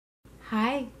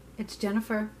Hi, it's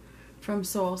Jennifer from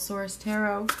Soul Source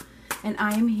Tarot, and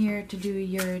I am here to do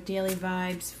your daily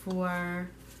vibes for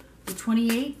the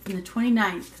 28th and the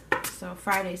 29th, so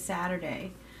Friday,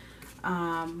 Saturday.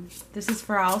 This is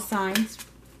for all signs.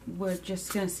 We're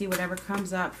just going to see whatever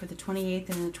comes up for the 28th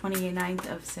and the 29th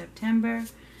of September.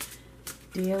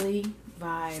 Daily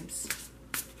vibes.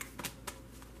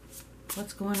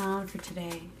 What's going on for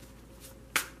today?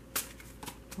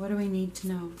 What do we need to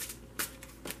know?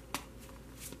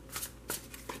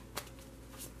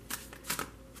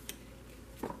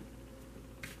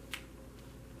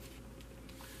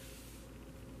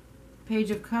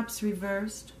 Page of Cups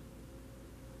reversed.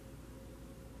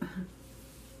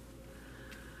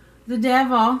 The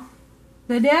devil.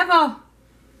 The devil.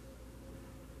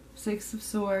 Six of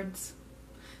Swords.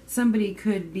 Somebody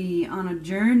could be on a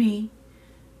journey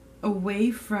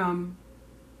away from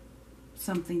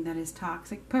something that is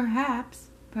toxic. Perhaps.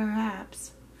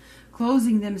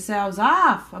 Closing themselves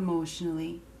off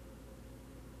emotionally.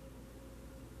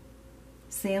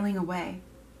 Sailing away.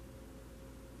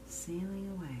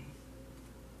 Sailing away.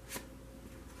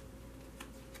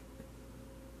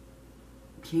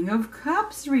 King of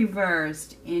Cups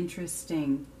reversed.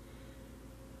 Interesting.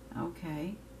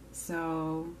 Okay,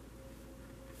 so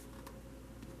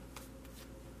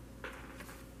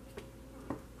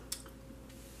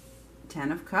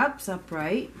Ten of Cups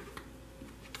upright.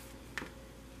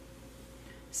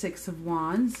 Six of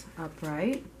Wands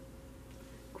upright.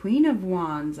 Queen of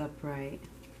Wands upright.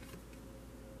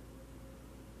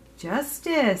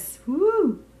 Justice.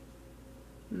 Woo!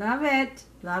 Love it.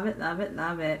 Love it, love it,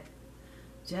 love it.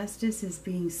 Justice is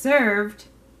being served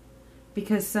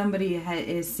because somebody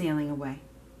is sailing away.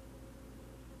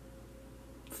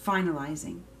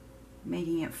 Finalizing.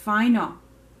 Making it final.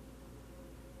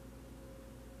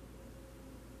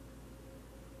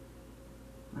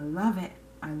 I love it.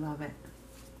 I love it.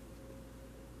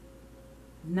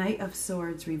 Knight of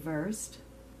Swords reversed.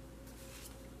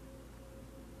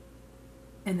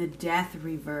 And the Death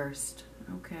reversed.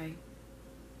 Okay.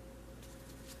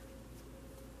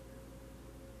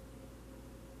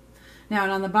 Now,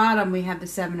 and on the bottom, we have the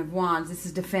Seven of Wands. This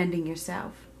is defending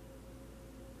yourself.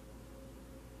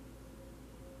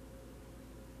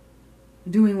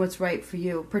 Doing what's right for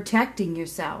you. Protecting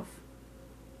yourself.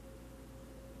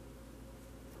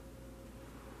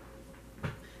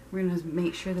 We're going to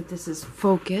make sure that this is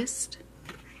focused.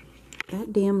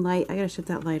 That damn light. I got to shut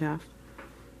that light off.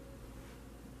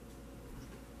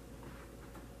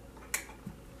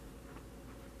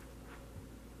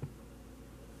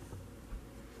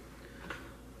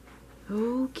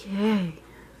 Okay,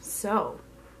 so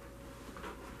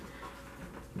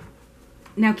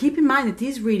now keep in mind that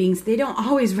these readings, they don't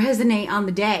always resonate on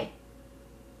the day.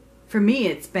 For me,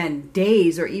 it's been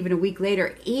days or even a week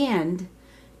later, and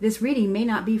this reading may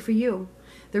not be for you.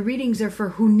 The readings are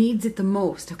for who needs it the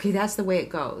most. Okay, that's the way it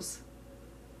goes.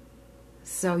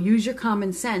 So use your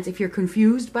common sense. If you're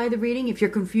confused by the reading, if you're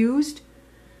confused,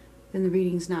 then the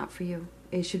reading's not for you.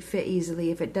 It should fit easily.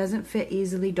 If it doesn't fit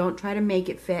easily, don't try to make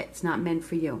it fit. It's not meant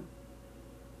for you.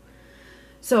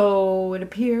 So it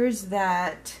appears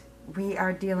that we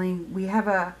are dealing, we have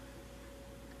a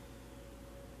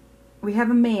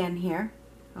man here.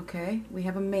 Okay? We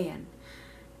have a man.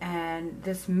 And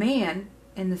this man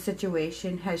in the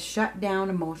situation has shut down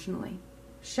emotionally.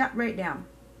 Shut right down.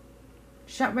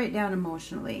 Shut right down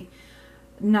emotionally.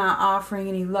 Not offering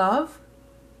any love.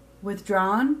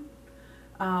 Withdrawn.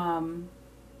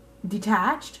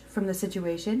 Detached from the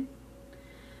situation.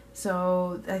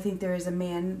 So I think there is a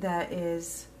man that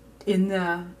is in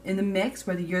the mix,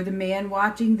 whether you're the man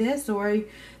watching this or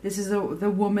this is the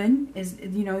woman, is,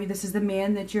 you know, this is the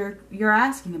man that you're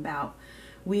asking about.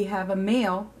 We have a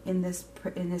male in this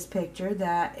picture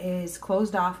that is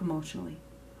closed off emotionally.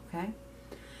 Okay?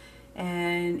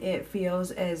 And it feels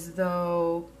as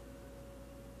though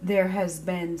there has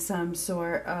been some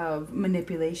sort of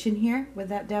manipulation here with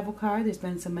that Devil card. There's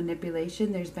been some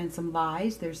manipulation. There's been some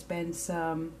lies. There's been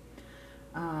some,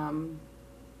 well,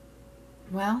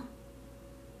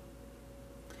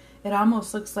 it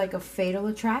almost looks like a fatal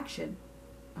attraction.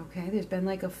 Okay, there's been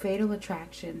like a fatal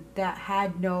attraction that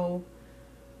had no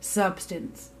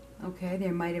substance. Okay,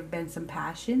 there might have been some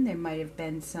passion. There might have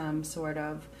been some sort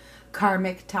of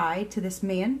karmic tie to this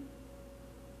man.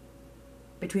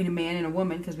 Between a man and a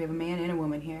woman, because we have a man and a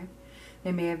woman here.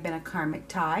 There may have been a karmic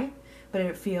tie, but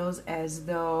it feels as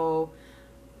though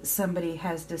somebody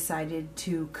has decided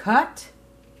to cut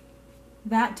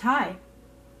that tie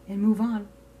and move on.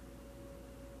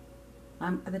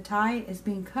 The tie is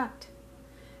being cut.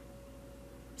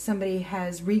 Somebody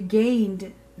has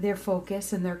regained their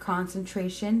focus and their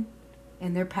concentration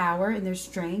and their power and their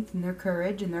strength and their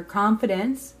courage and their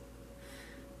confidence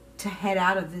to head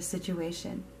out of this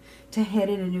situation, to head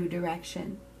in a new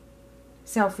direction.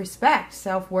 Self-respect,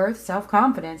 self-worth,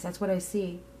 self-confidence, that's what I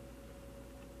see.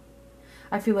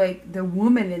 I feel like the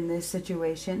woman in this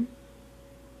situation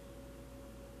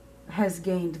has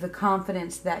gained the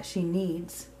confidence that she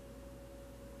needs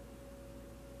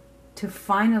to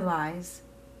finalize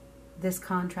this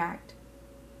contract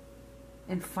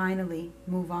and finally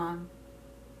move on.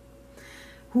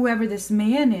 Whoever this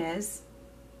man is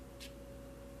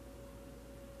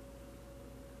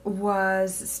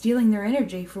was stealing their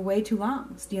energy for way too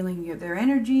long. Stealing their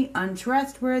energy,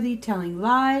 untrustworthy, telling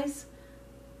lies,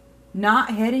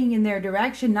 not heading in their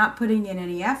direction, not putting in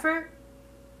any effort.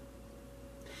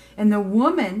 And the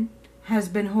woman has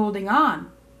been holding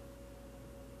on.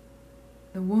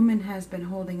 The woman has been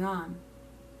holding on.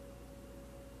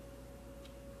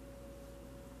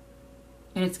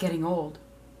 And it's getting old.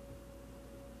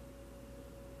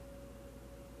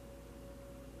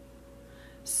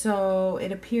 So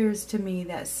it appears to me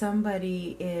that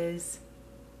somebody is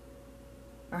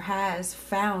or has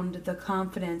found the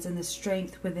confidence and the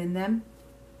strength within them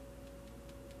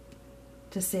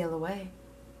to sail away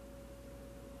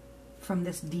from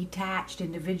this detached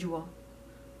individual.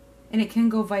 And it can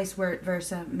go vice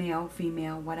versa, male,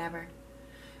 female, whatever.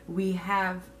 We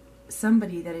have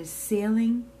somebody that is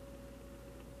sailing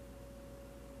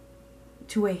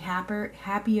to a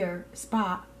happier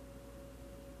spot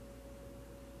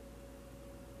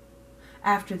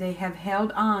after they have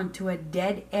held on to a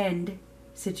dead-end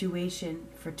situation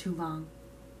for too long.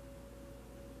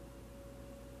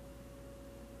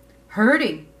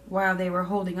 Hurting while they were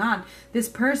holding on. This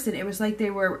person, it was like they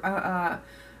were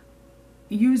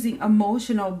using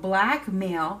emotional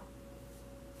blackmail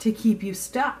to keep you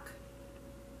stuck.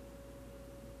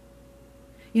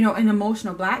 You know, an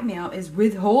emotional blackmail is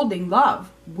withholding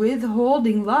love,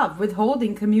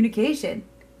 withholding communication.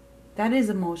 That is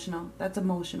emotional. That's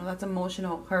emotional. That's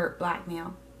emotional hurt,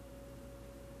 blackmail.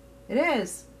 It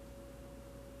is.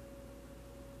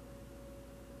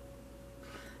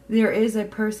 There is a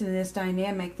person in this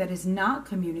dynamic that is not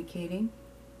communicating.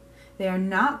 They are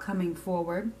not coming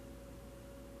forward.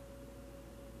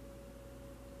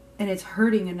 And it's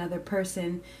hurting another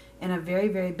person in a very,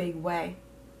 very big way.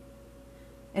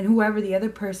 And whoever the other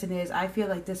person is, I feel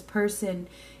like this person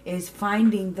is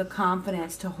finding the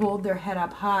confidence to hold their head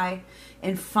up high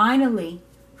and finally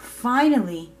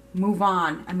move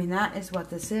on. I mean, that is what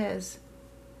this is.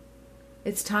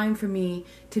 It's time for me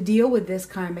to deal with this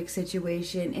karmic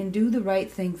situation and do the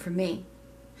right thing for me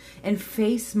and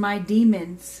face my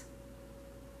demons.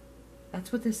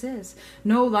 That's what this is.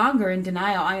 No longer in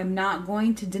denial. I am not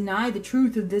going to deny the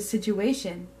truth of this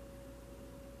situation.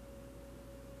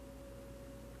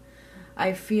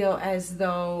 I feel as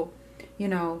though, you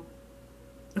know,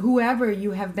 whoever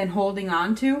you have been holding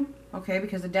on to, okay,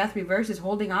 because the death reverse is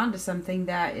holding on to something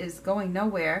that is going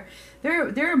nowhere,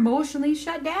 they're emotionally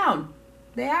shut down.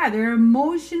 They are. They're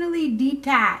emotionally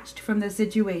detached from the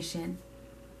situation.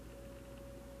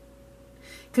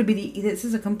 Could be this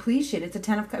is a completion. It's a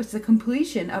 10 of Cups. It's a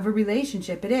completion of a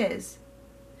relationship. It is.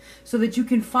 So that you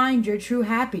can find your true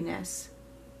happiness.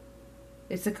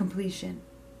 It's a completion.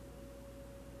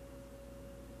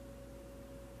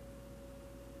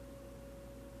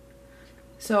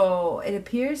 So it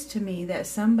appears to me that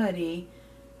somebody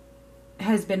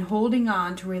has been holding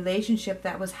on to a relationship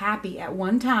that was happy at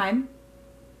one time.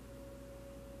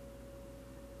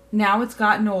 Now it's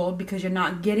gotten old because you're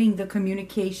not getting the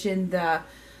communication,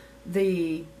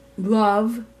 the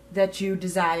love that you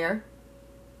desire.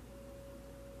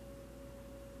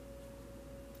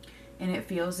 And it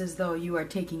feels as though you are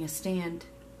taking a stand.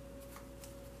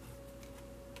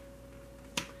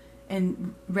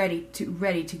 And ready to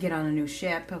get on a new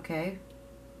ship, okay?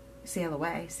 Sail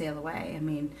away, sail away. I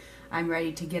mean, I'm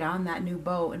ready to get on that new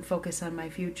boat and focus on my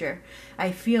future.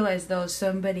 I feel as though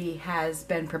somebody has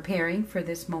been preparing for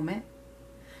this moment.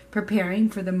 Preparing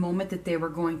for the moment that they were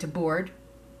going to board.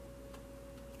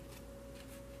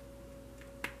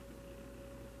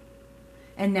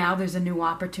 And now there's a new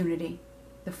opportunity.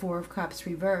 The Four of Cups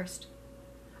reversed.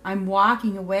 I'm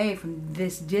walking away from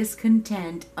this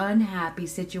discontent, unhappy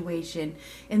situation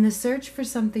in the search for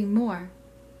something more.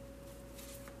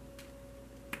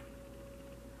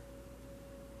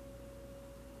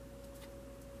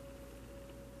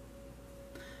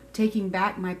 Taking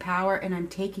back my power, and I'm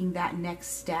taking that next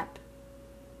step.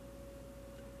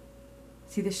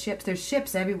 See the ships? There's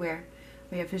ships everywhere.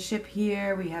 We have the ship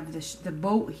here. We have the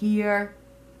boat here.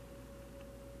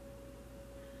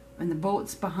 And the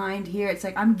boat's behind here. It's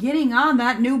like, I'm getting on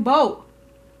that new boat.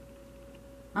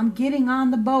 I'm getting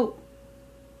on the boat.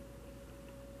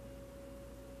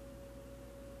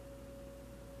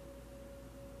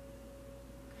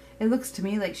 It looks to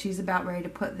me like she's about ready to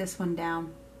put this one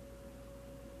down.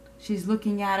 She's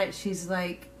looking at it. She's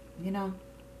like, you know,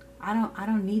 I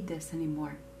don't need this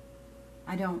anymore.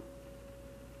 I don't.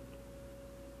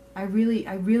 I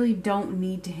really don't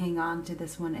need to hang on to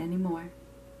this one anymore.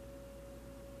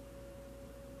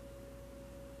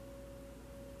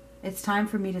 It's time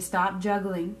for me to stop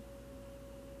juggling.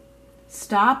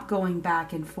 Stop going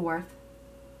back and forth.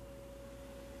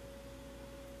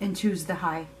 And choose the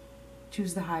high.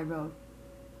 Choose the high road.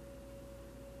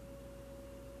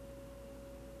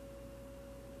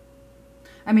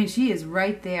 I mean, she is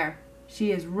right there.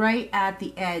 She is right at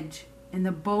the edge. And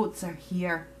the boats are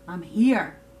here. I'm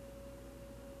here.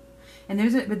 And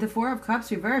with the Four of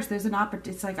Cups reversed, there's an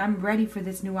opportunity. It's like, I'm ready for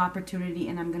this new opportunity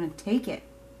and I'm going to take it.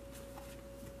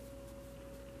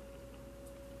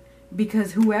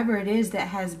 Because whoever it is that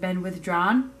has been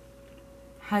withdrawn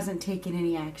hasn't taken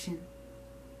any action.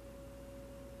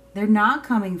 They're not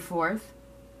coming forth.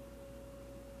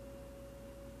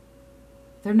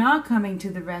 They're not coming to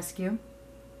the rescue.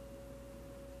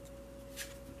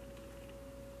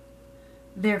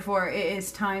 Therefore, it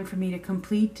is time for me to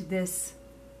complete this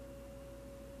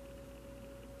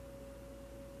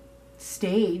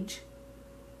stage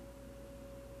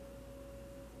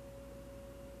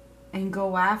and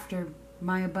go after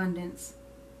my abundance,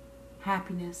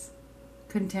 happiness,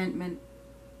 contentment.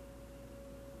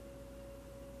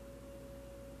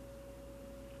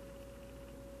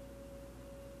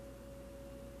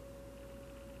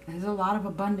 There's a lot of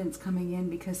abundance coming in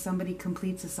because somebody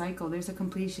completes a cycle. There's a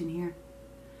completion here.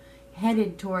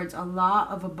 Headed towards a lot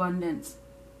of abundance,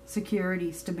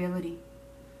 security, stability.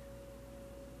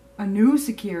 A new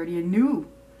security,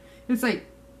 it's like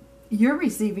you're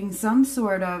receiving some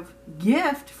sort of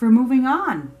gift for moving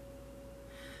on.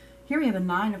 Here we have a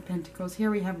 9 of Pentacles.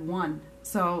 Here we have 1.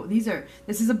 So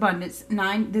this is abundance.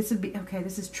 9, this would be, okay,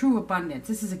 this is true abundance.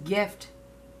 This is a gift.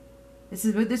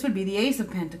 This would be the Ace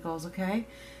of Pentacles, okay?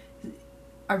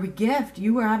 A gift.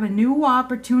 You have a new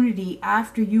opportunity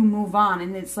after you move on,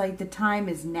 and it's like the time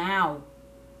is now.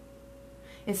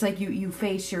 It's like you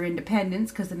face your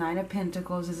independence, because the 9 of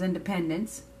Pentacles is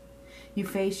independence. You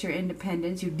face your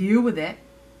independence. You deal with it.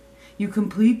 You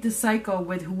complete the cycle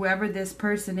with whoever this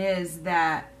person is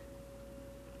that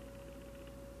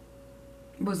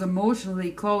was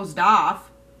emotionally closed off.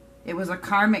 It was a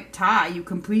karmic tie. You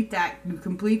complete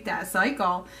that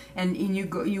cycle, and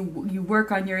you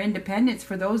work on your independence.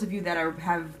 For those of you that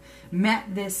have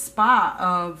met this spot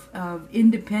of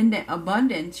independent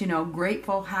abundance, you know,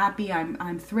 grateful, happy,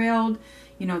 I'm thrilled.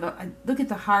 You know, look at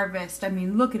the harvest. I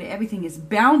mean, look at it. Everything is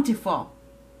bountiful.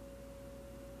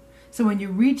 So when you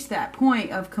reach that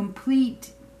point of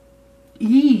complete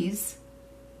ease,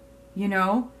 you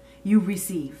know, you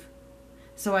receive.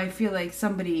 So I feel like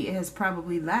somebody has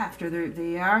probably left, or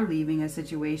they are leaving a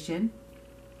situation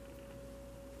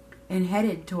and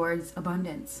headed towards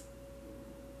abundance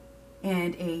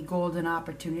and a golden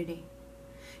opportunity.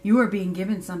 You are being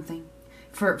given something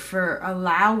for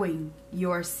allowing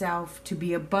yourself to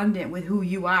be abundant with who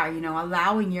you are, you know,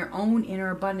 allowing your own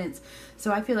inner abundance.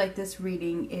 So I feel like this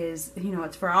reading is, you know,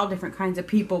 it's for all different kinds of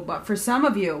people, but for some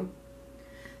of you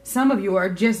are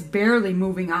just barely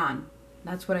moving on.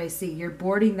 That's what I see. You're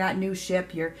boarding that new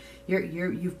ship.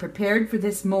 You've prepared for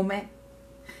this moment.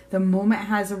 The moment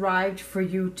has arrived for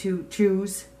you to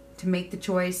choose, to make the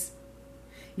choice.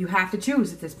 You have to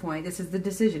choose at this point. This is the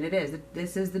decision. It is.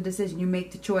 This is the decision. You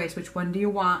make the choice. Which one do you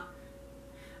want?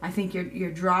 I think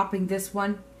you're dropping this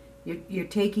one. You're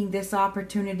taking this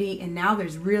opportunity, and now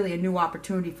there's really a new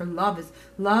opportunity for love. Is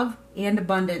love and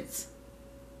abundance.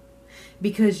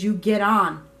 Because you get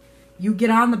on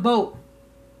the boat.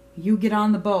 You get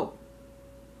on the boat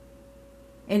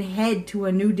and head to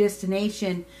a new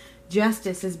destination.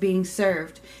 Justice is being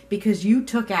served because you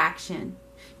took action.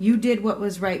 You did what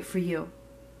was right for you.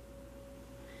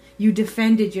 You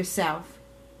defended yourself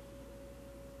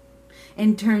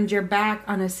and turned your back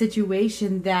on a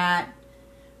situation that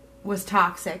was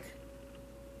toxic.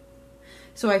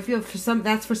 So I feel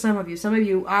that's for some of you. Some of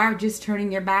you are just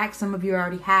turning your back. Some of you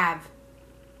already have.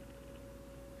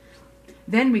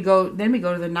 Then we go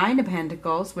to the 9 of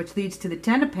Pentacles, which leads to the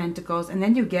 10 of Pentacles, and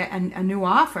then you get a new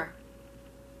offer.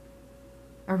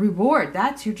 A reward.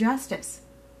 That's your justice.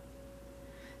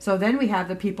 So then we have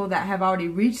the people that have already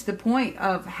reached the point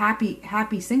of happy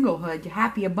singlehood,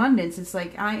 happy abundance. It's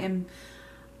like, I've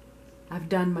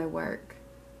done my work.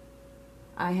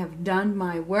 I have done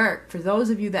my work. For those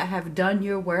of you that have done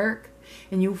your work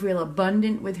and you feel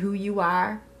abundant with who you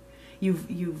are,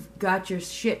 you've got your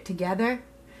shit together,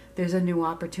 there's a new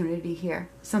opportunity here.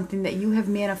 Something that you have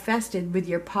manifested with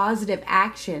your positive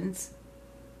actions.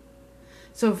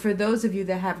 So for those of you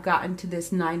that have gotten to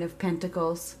this Nine of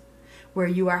Pentacles, where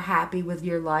you are happy with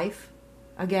your life,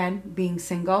 again, being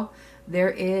single, there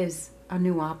is a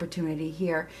new opportunity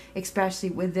here, especially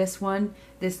with this one.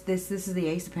 This is the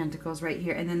Ace of Pentacles right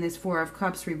here, and then this Four of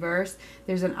Cups reversed.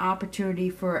 There's an opportunity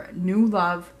for new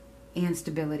love and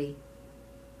stability.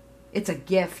 It's a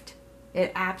gift.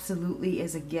 It absolutely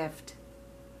is a gift.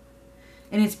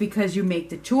 And it's because you make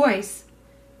the choice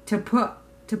to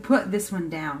put this one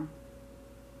down.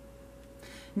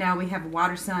 Now we have a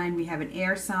water sign, we have an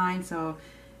air sign, so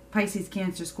Pisces,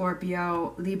 Cancer,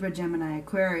 Scorpio, Libra, Gemini,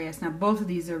 Aquarius. Now both of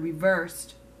these are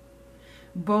reversed.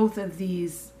 Both of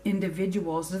these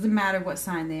individuals, doesn't matter what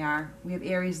sign they are. We have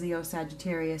Aries, Leo,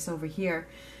 Sagittarius over here.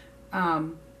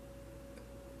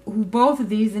 Both of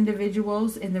these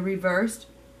individuals in the reversed,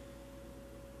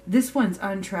 this one's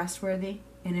untrustworthy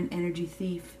and an energy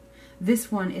thief.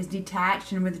 This one is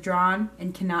detached and withdrawn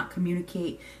and cannot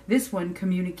communicate. This one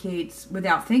communicates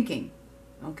without thinking.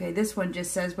 Okay, this one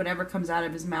just says whatever comes out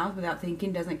of his mouth without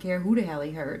thinking, doesn't care who the hell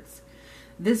he hurts.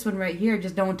 This one right here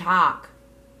just don't talk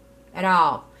at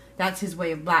all. That's his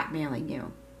way of blackmailing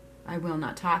you. I will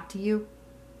not talk to you.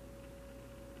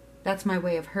 That's my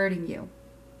way of hurting you.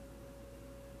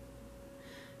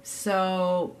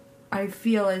 So I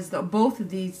feel as though both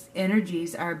of these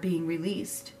energies are being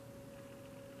released.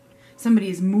 Somebody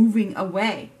is moving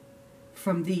away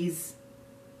from these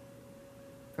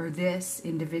or this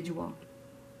individual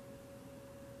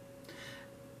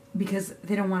because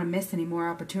they don't want to miss any more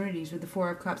opportunities with the Four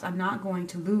of Cups. I'm not going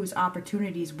to lose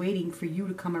opportunities waiting for you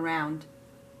to come around.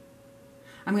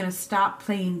 I'm going to stop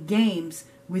playing games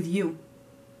with you.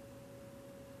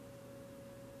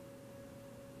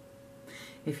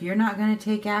 If you're not going to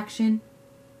take action,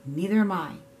 neither am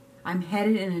I. I'm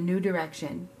headed in a new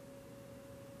direction.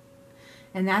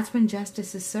 And that's when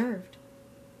justice is served.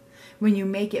 When you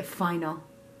make it final.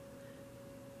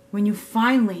 When you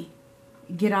finally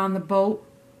get on the boat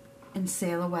and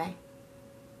sail away.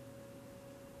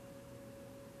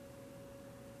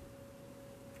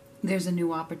 There's a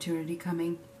new opportunity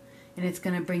coming. And it's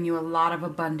going to bring you a lot of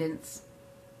abundance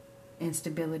and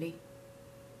stability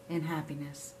and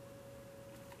happiness.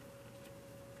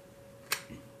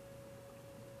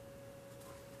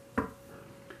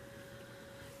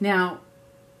 Now,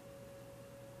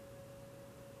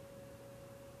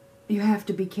 you have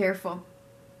to be careful.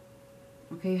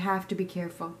 Okay, you have to be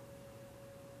careful.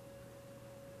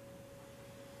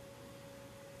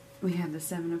 We have the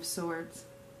Seven of Swords.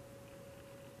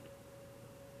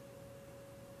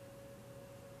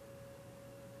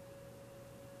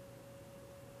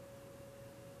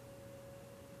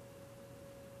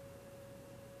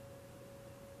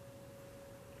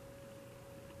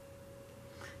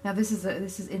 Now this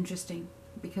is interesting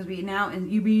because we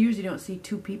usually don't see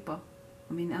two people.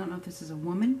 I mean, I don't know if this is a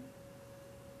woman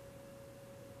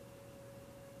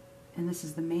and this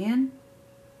is the man,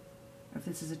 or if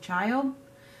this is a child,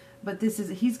 but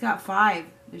he's got 5.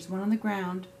 There's one on the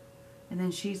ground, and then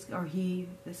this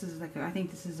is like, I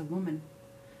think this is a woman,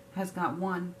 has got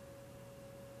 1.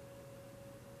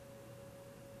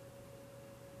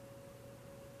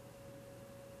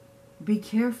 Be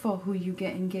careful who you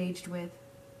get engaged with.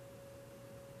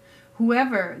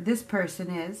 Whoever this person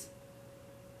is,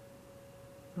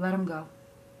 let them go.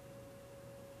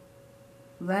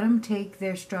 Let them take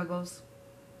their struggles.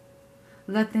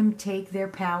 Let them take their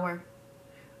power.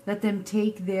 Let them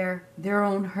take their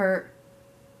own hurt.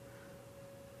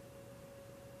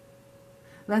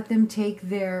 Let them take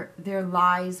their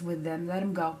lies with them. Let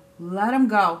them go. Let them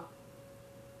go.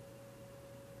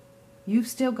 You've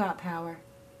still got power.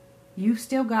 You've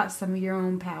still got some of your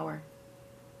own power.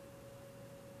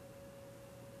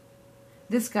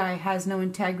 This guy has no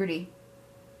integrity.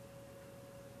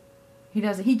 He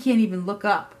can't even look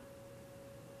up.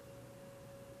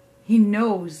 He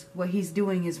knows what he's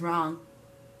doing is wrong.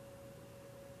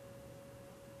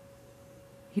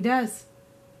 He does.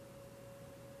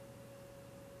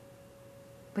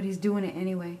 But he's doing it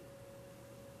anyway.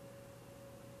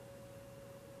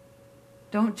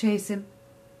 Don't chase him.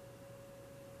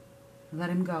 Let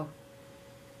him go.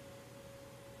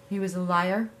 He was a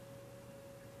liar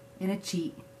and a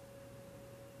cheat.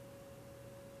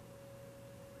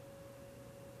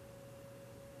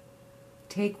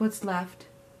 Take what's left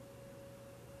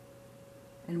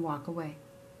and walk away.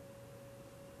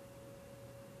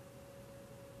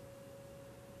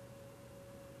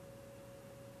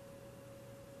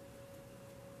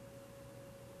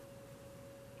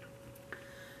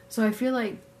 So I feel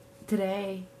like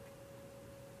today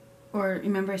Or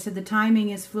remember I said the timing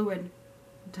is fluid.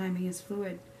 The timing is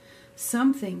fluid.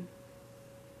 Something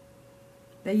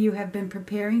that you have been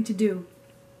preparing to do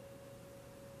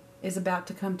is about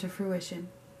to come to fruition.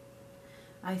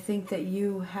 I think that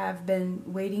you have been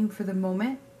waiting for the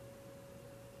moment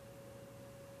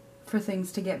for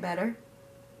things to get better,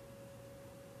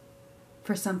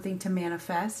 for something to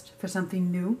manifest, for something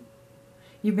new.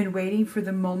 You've been waiting for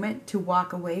the moment to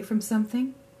walk away from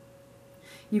something.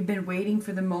 You've been waiting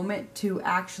for the moment to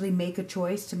actually make a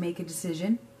choice, to make a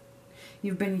decision.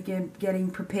 You've been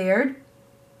getting prepared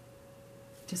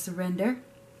to surrender.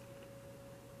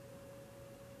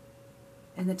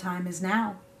 And the time is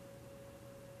now.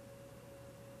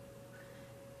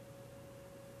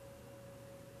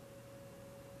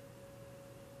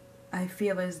 I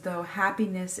feel as though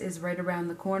happiness is right around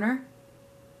the corner.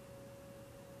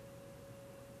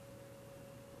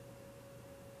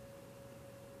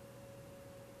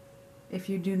 If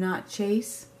you do not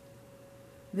chase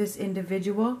this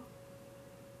individual,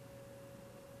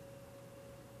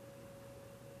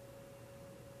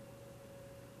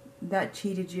 that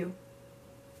cheated you.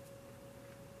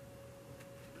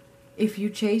 If you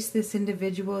chase this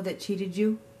individual that cheated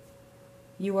you,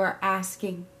 you are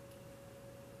asking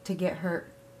to get hurt.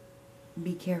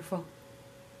 Be careful.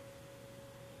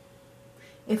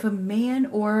 If a man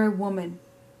or a woman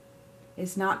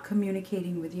is not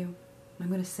communicating with you, I'm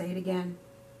going to say it again.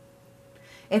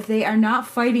 If they are not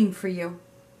fighting for you,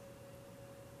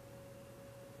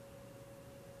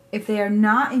 if they are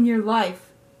not in your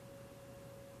life,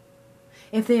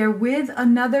 if they are with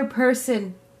another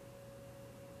person,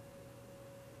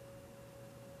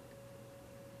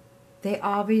 they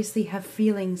obviously have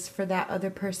feelings for that other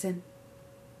person.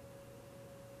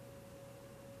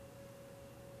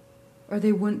 Or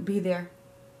they wouldn't be there.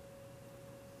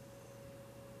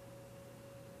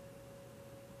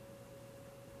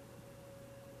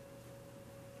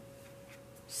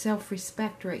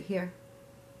 Self-respect right here.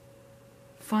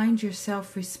 Find your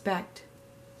self-respect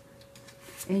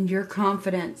and your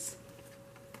confidence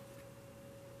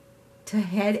to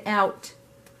head out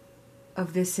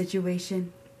of this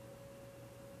situation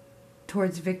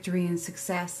towards victory and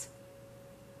success.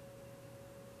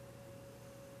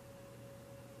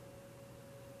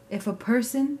 If a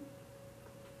person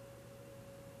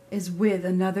is with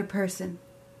another person,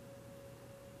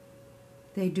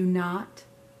 they do not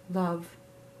love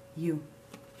you.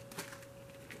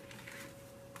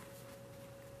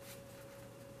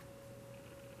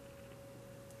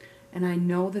 And I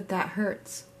know that that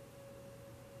hurts.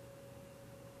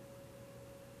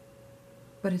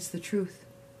 But it's the truth.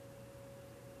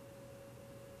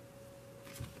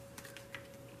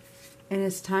 And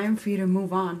it's time for you to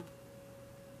move on.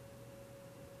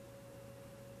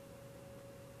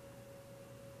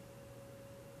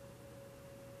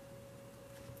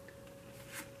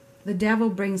 The devil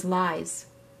brings lies.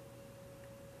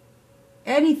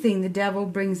 Anything the devil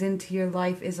brings into your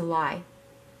life is a lie.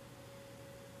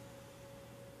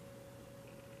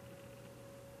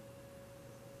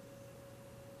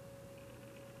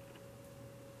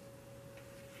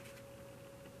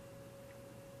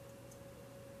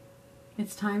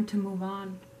 It's time to move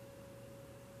on.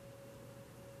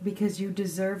 Because you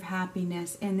deserve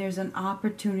happiness, and there's an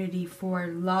opportunity for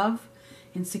love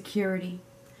and security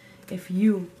if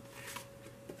you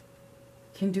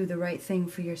can do the right thing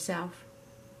for yourself.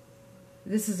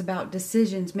 This is about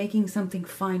decisions, making something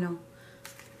final.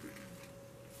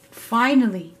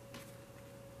 Finally,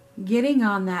 getting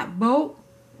on that boat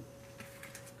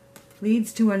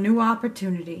leads to a new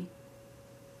opportunity.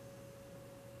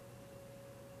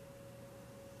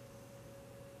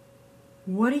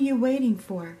 What are you waiting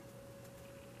for?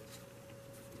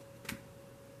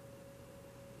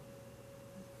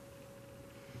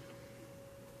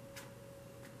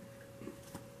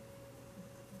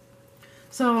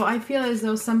 So I feel as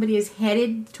though somebody is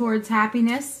headed towards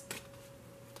happiness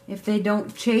if they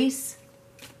don't chase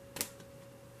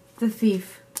the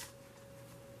thief.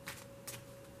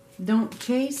 Don't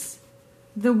chase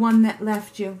the one that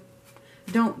left you.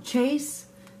 Don't chase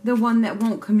the one that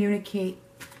won't communicate.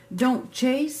 Don't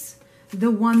chase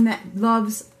the one that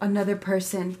loves another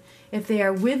person. If they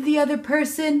are with the other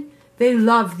person, they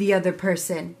love the other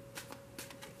person.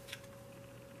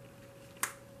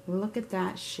 Look at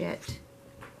that shit.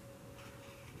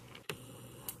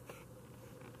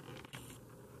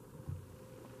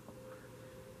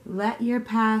 Let your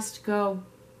past go.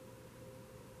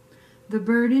 The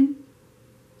burden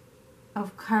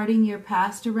of carting your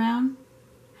past around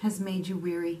has made you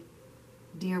weary,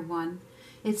 dear one.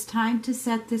 It's time to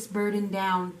set this burden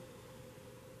down.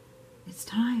 It's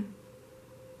time.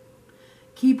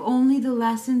 Keep only the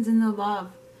lessons and the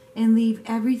love and leave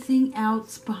everything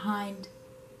else behind.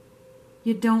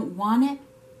 You don't want it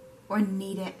or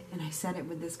need it. And I said it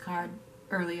with this card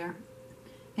earlier.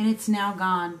 And it's now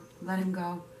gone. Let him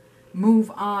go.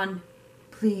 Move on.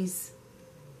 Please.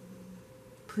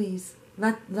 Please.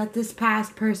 Let this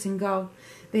past person go.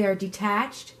 They are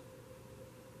detached.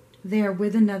 They are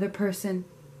with another person.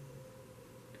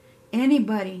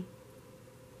 Anybody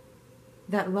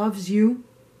that loves you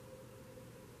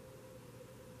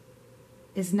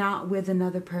is not with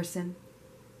another person.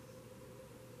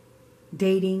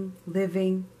 Dating,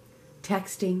 living,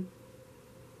 texting.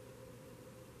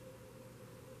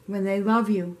 When they love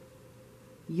you,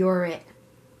 you're it.